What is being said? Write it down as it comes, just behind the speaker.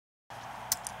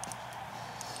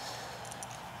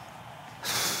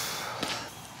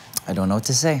I don't know what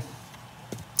to say.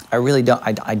 I really don't.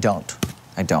 I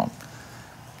don't.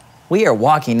 We are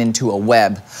walking into a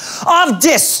web of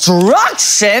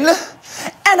destruction,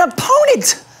 an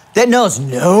opponent that knows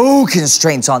no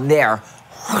constraints on their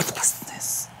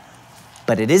ruthlessness.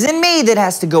 But it isn't me that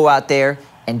has to go out there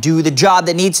and do the job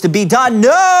that needs to be done.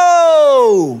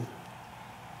 No!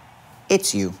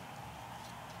 It's you.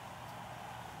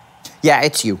 Yeah,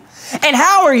 it's you. And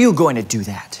how are you going to do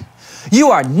that?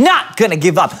 You are not gonna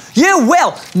give up. You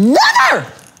will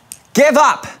never give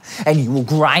up. And you will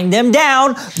grind them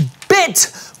down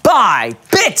bit by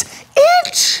bit,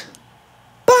 inch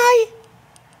by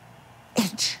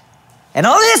inch. And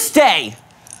on this day,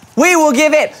 we will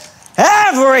give it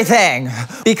everything,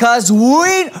 because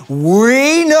we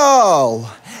know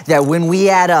that when we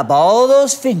add up all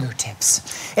those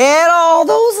fingertips and all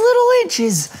those little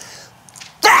inches,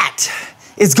 that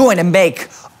is going to make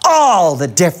all the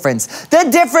difference. The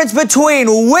difference between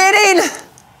winning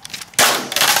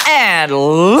and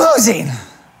losing.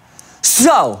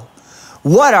 So,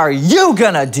 what are you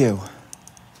gonna do?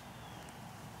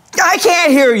 I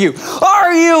can't hear you.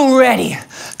 Are you ready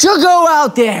to go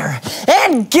out there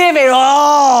and give it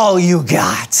all you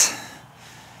got?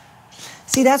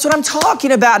 See, that's what I'm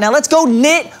talking about. Now let's go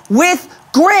knit with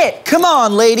grit. Come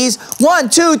on, ladies. 1,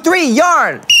 2, 3,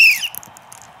 yarn.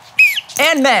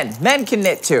 And men can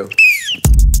knit too.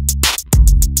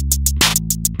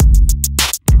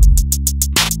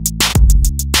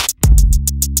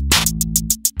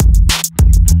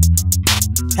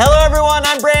 Hello everyone,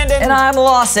 I'm Brandon. And I'm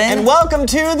Lawson. And welcome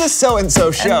to the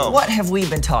So-and-So Show. And what have we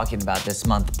been talking about this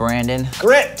month, Brandon?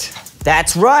 Grit.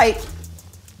 That's right.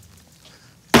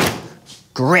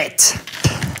 Grit.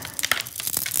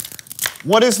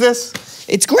 What is this?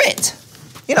 It's grit.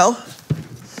 You know,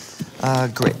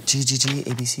 grit. G,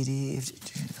 A, B, C, D, F,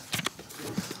 G.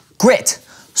 Grit.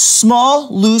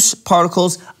 Small, loose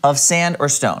particles of sand or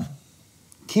stone.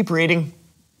 Keep reading.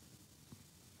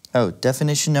 Oh,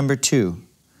 definition number 2.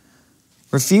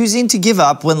 Refusing to give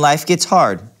up when life gets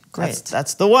hard. Grit.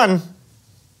 That's the one.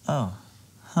 Oh,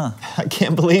 huh. I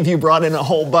can't believe you brought in a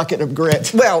whole bucket of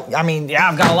grit. Well, I mean, yeah,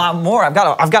 I've got a lot more. I've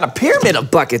got a pyramid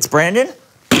of buckets, Brandon.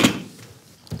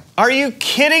 Are you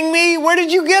kidding me? Where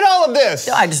did you get all of this?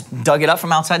 Yeah, I just dug it up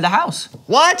from outside the house.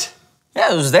 What?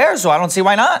 Yeah, it was there, so I don't see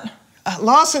why not.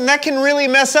 Lawson, that can really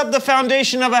mess up the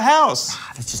foundation of a house.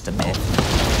 That's just a myth.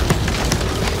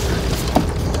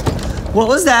 What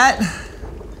was that?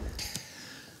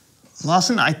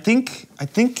 Lawson, I think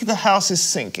the house is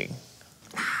sinking.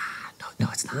 No,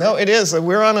 it's not. No, it is.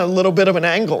 We're on a little bit of an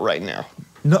angle right now.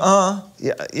 Nuh-uh.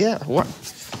 Yeah, what?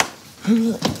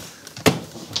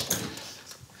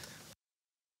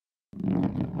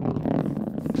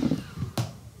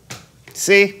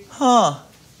 See? Huh.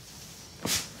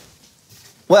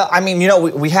 Well, I mean, you know,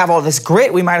 we have all this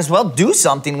grit. We might as well do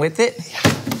something with it.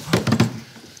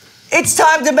 It's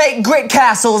time to make grit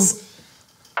castles.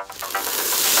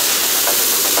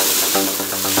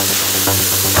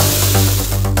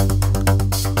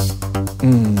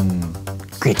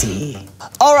 Gritty.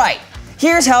 All right,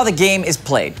 here's how the game is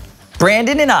played.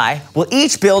 Brandon and I will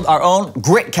each build our own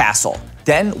grit castle.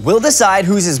 Then we'll decide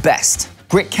whose is best.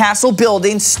 Grit castle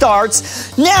building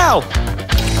starts now!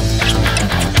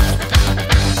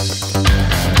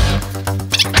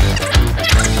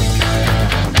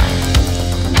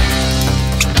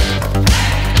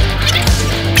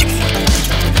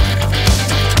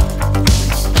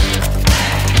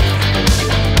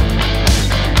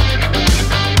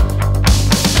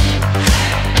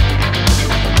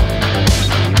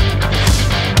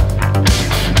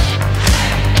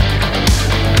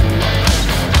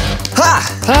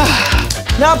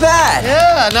 Not bad.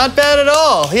 Yeah, not bad at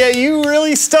all. Yeah, you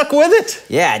really stuck with it.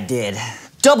 Yeah, I did.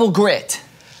 Double grit.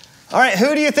 All right,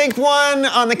 who do you think won?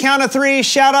 On the count of 3,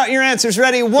 shout out your answers.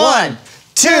 Ready? 1,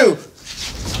 2.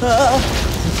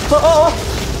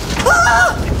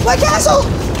 My castle!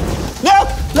 No!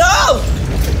 No!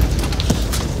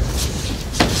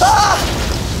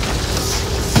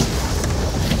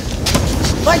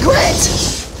 My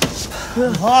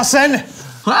grit! Lawson!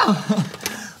 Wow.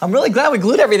 I'm really glad we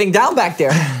glued everything down back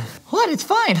there. What? It's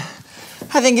fine.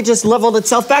 I think it just leveled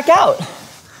itself back out.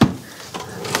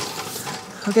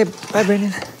 Okay, bye,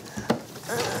 Brandon.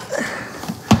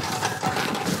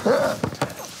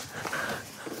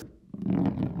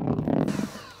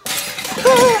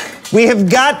 We have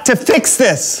got to fix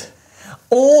this.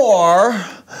 Or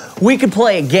we could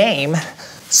play a game,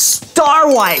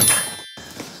 Star Wipe.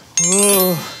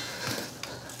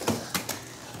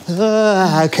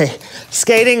 Okay,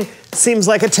 skating seems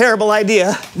like a terrible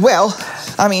idea. Well,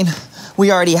 I mean,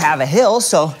 we already have a hill,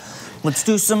 so let's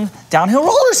do some downhill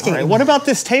roller skating. All right, what about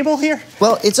this table here?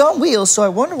 Well, it's on wheels, so I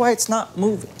wonder why it's not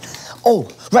moving. Oh,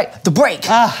 right, the brake.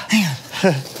 Hang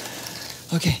on.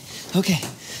 Okay.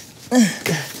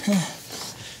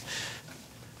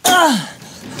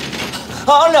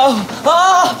 Oh no!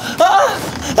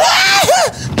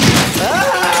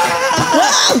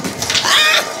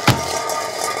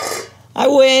 I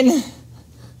win.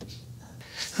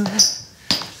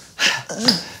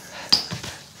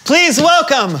 Please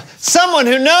welcome someone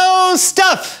who knows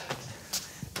stuff.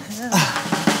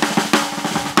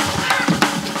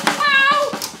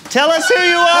 Tell us who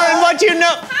you are and what you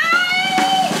know.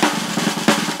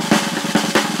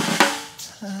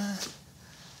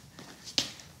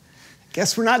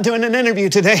 Guess we're not doing an interview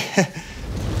today.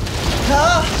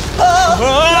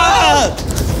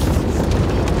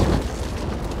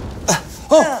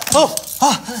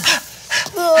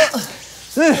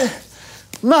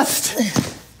 Must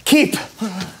keep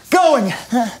going.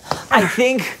 I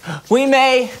think we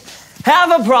may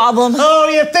have a problem. Oh,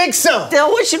 you think so? Now,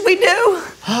 what should we do?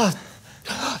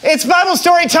 It's Bible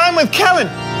story time with Kellen.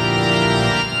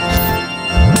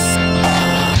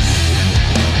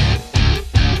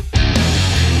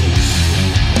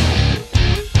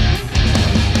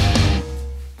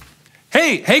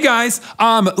 Hey guys,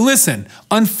 listen,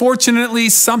 unfortunately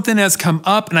something has come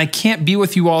up and I can't be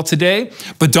with you all today,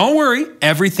 but don't worry,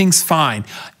 everything's fine.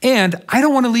 And I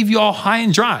don't want to leave you all high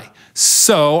and dry.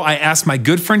 So I asked my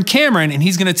good friend Cameron and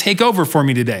he's gonna take over for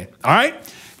me today. All right,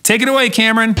 take it away,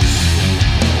 Cameron.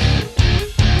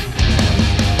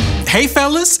 Hey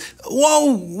fellas,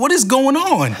 whoa, what is going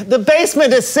on? The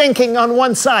basement is sinking on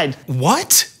one side.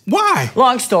 What? Why?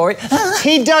 Long story.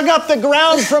 He dug up the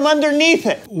ground from underneath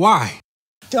it. Why?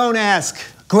 Don't ask.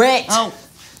 Great. Oh,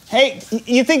 hey,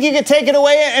 you think you could take it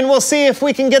away and we'll see if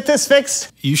we can get this fixed?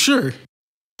 You sure?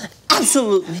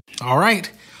 Absolutely. All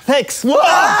right. Thanks. Whoa!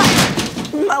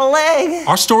 My leg.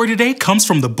 Our story today comes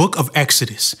from the book of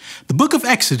Exodus. The book of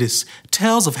Exodus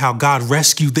tells of how God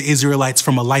rescued the Israelites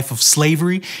from a life of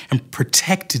slavery and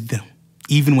protected them,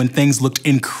 even when things looked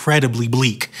incredibly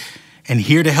bleak. And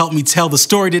here to help me tell the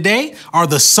story today are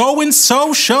the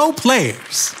So-and-So Show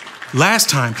players. Last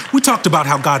time, we talked about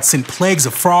how God sent plagues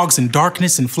of frogs and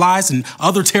darkness and flies and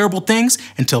other terrible things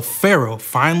until Pharaoh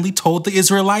finally told the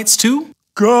Israelites to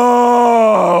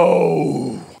go.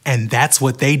 And that's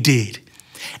what they did.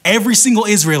 Every single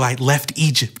Israelite left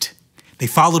Egypt. They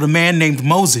followed a man named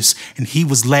Moses, and he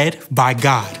was led by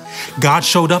God. God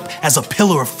showed up as a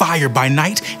pillar of fire by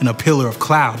night and a pillar of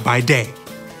cloud by day.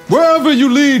 Wherever you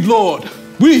lead, Lord,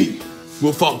 we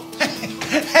will follow.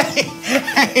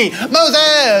 Hey,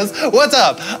 Moses, what's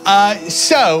up?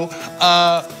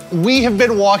 We have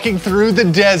been walking through the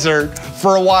desert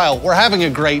for a while. We're having a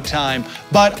great time,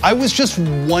 but I was just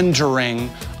wondering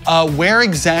where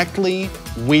exactly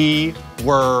we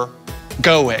were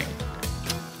going.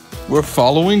 We're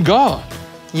following God.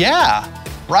 Yeah,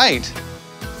 right.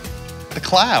 The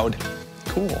cloud.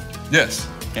 Cool. Yes.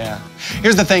 Yeah.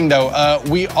 Here's the thing, though.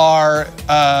 We are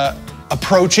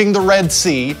approaching the Red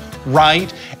Sea,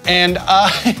 right? And,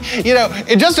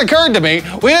 it just occurred to me,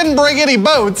 we didn't bring any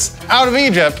boats out of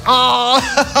Egypt. Oh,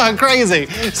 crazy.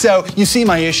 So, you see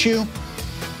my issue?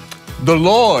 The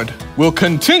Lord will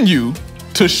continue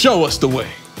to show us the way.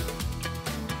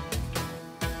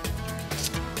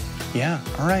 Yeah,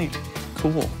 all right.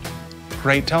 Cool.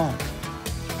 Great talk.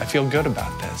 I feel good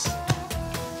about this.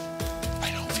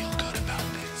 I don't feel good about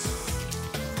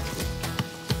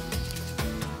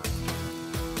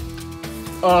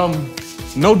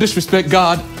this. No disrespect,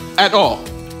 God, at all.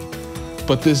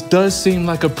 But this does seem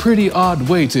like a pretty odd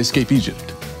way to escape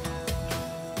Egypt.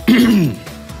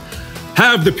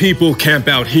 Have the people camp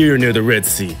out here near the Red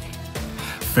Sea.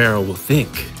 Pharaoh will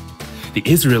think the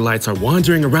Israelites are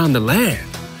wandering around the land.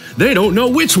 They don't know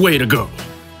which way to go.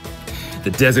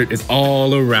 The desert is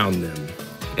all around them,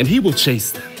 and he will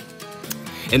chase them.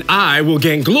 And I will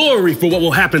gain glory for what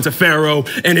will happen to Pharaoh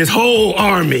and his whole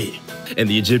army. And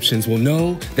the Egyptians will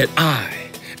know that I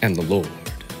am the Lord.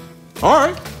 All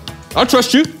right, I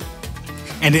trust you.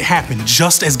 And it happened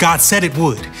just as God said it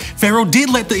would. Pharaoh did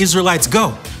let the Israelites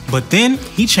go, but then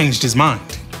he changed his mind.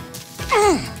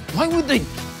 Why would they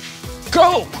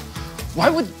go?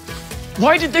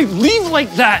 Why did they leave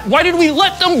like that? Why did we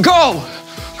let them go?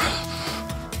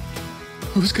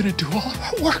 Who's gonna do all of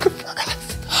our work for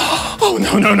us? Oh,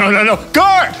 no.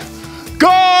 Guard!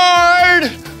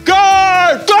 Guard!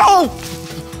 Guard! Go!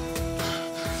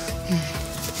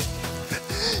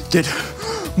 Get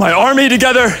my army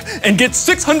together and get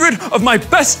 600 of my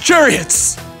best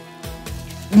chariots.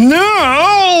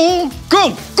 No!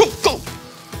 Go!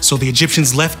 So the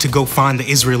Egyptians left to go find the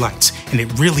Israelites, and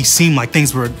it really seemed like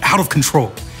things were out of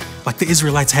control, like the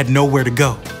Israelites had nowhere to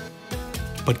go.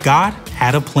 But God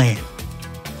had a plan.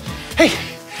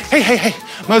 Hey,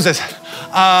 Moses.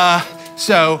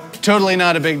 So totally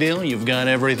not a big deal. You've got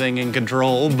everything in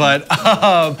control, but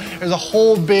there's a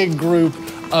whole big group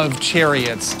of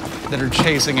chariots that are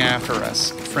chasing after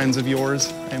us. Friends of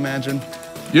yours, I imagine.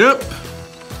 Yep.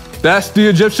 That's the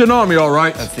Egyptian army, all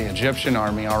right. That's the Egyptian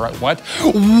army, all right. What?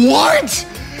 What?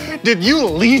 Did you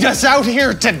lead us out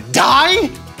here to die?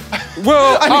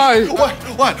 Well,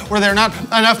 What? Were there not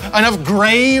enough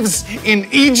graves in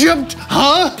Egypt,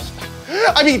 huh?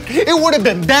 I mean, it would have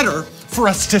been better for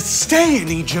us to stay in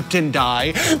Egypt and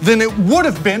die than it would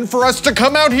have been for us to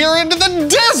come out here into the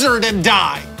desert and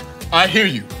die. I hear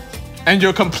you, and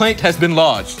your complaint has been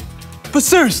lodged. But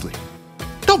seriously,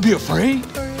 don't be afraid.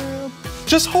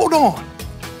 Just hold on.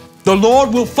 The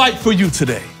Lord will fight for you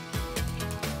today.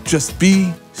 Just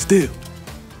be still.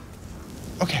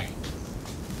 Okay.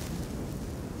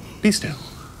 Be still.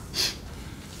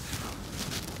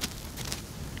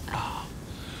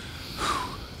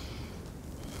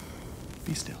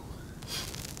 Be still.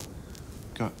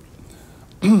 Go.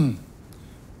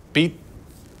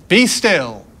 Be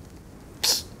still.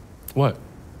 Psst. What?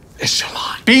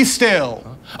 Echelon. Be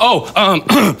still.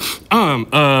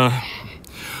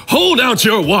 Hold out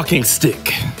your walking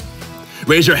stick.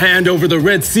 Raise your hand over the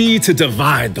Red Sea to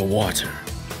divide the water.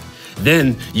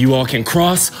 Then you all can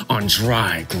cross on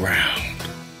dry ground.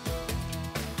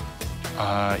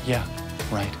 Yeah,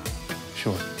 right.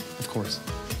 Sure, of course.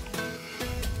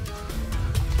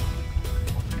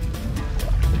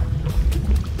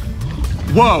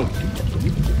 Whoa!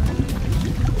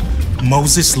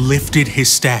 Moses lifted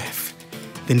his staff.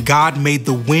 Then God made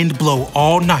the wind blow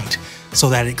all night so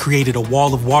that it created a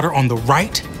wall of water on the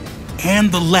right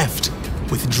and the left,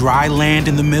 with dry land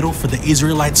in the middle for the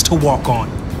Israelites to walk on.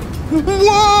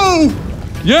 Whoa!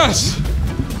 Yes!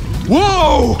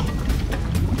 Whoa!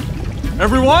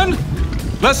 Everyone,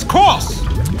 let's cross!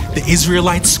 The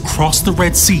Israelites crossed the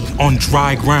Red Sea on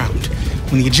dry ground.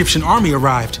 When the Egyptian army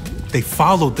arrived, they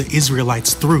followed the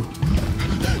Israelites through.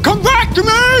 Come back to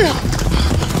me!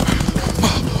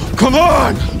 Come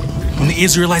on! When the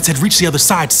Israelites had reached the other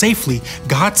side safely,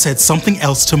 God said something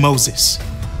else to Moses.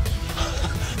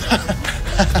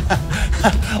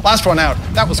 Last one out.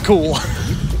 That was cool.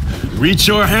 Reach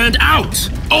your hand out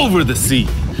over the sea,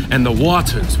 and the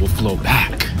waters will flow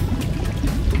back.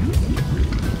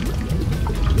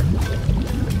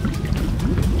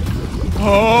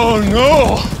 Oh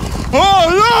no! Oh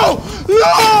no!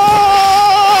 No!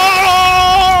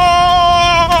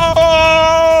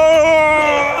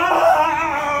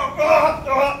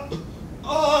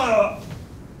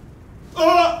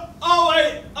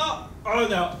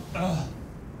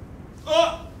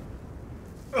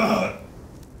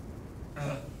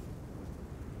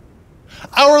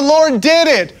 Our Lord did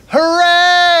it!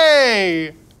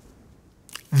 Hooray!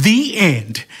 The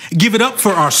end. Give it up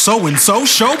for our so-and-so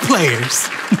show players.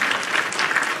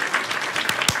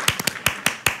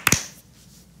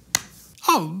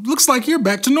 Oh, looks like you're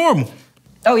back to normal.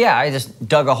 Oh yeah, I just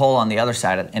dug a hole on the other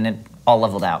side and it all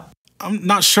leveled out. I'm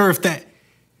not sure if that...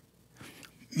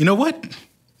 You know what?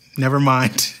 Never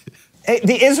mind.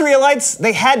 The Israelites,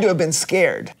 they had to have been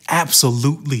scared.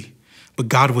 Absolutely. But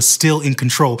God was still in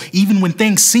control, even when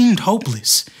things seemed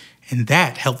hopeless. And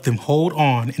that helped them hold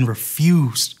on and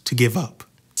refused to give up.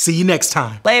 See you next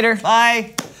time. Later.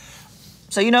 Bye.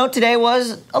 So today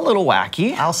was a little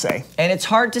wacky. I'll say. And it's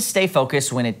hard to stay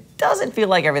focused when it doesn't feel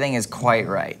like everything is quite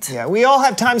right. Yeah, we all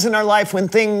have times in our life when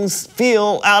things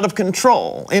feel out of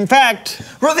control. In fact,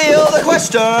 Reveal the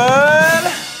question!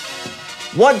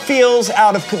 what feels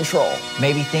out of control?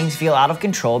 Maybe things feel out of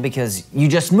control because you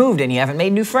just moved and you haven't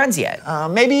made new friends yet.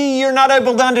 Maybe you're not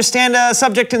able to understand a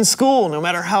subject in school, no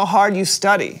matter how hard you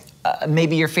study.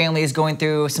 Maybe your family is going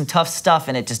through some tough stuff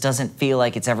and it just doesn't feel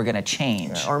like it's ever gonna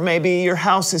change. Or maybe your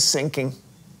house is sinking.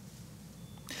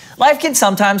 Life can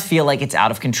sometimes feel like it's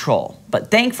out of control, but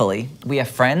thankfully, we have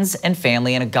friends and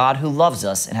family and a God who loves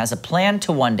us and has a plan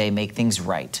to one day make things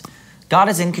right. God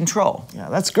is in control. Yeah,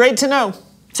 that's great to know.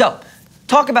 So,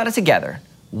 talk about it together.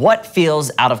 What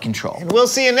feels out of control? And we'll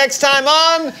see you next time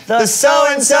on The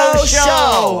So-and-So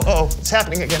Show. Oh, it's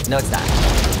happening again. No, it's not.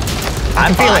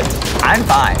 I feel fine. it. I'm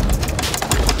fine.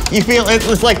 You feel it?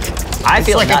 It's like I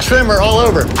feel like nothing. a tremor all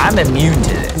over. I'm immune to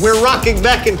this. We're rocking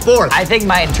back and forth. I think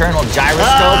my internal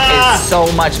gyroscope is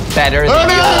so much better than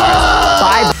yours.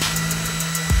 Bye.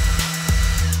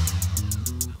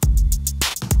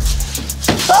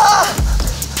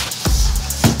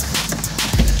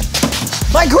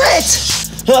 My grit!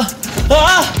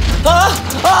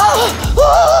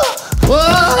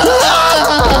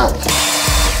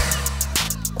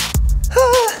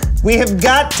 We have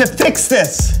got to fix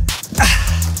this.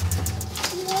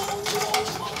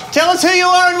 Tell us who you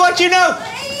are and what you know.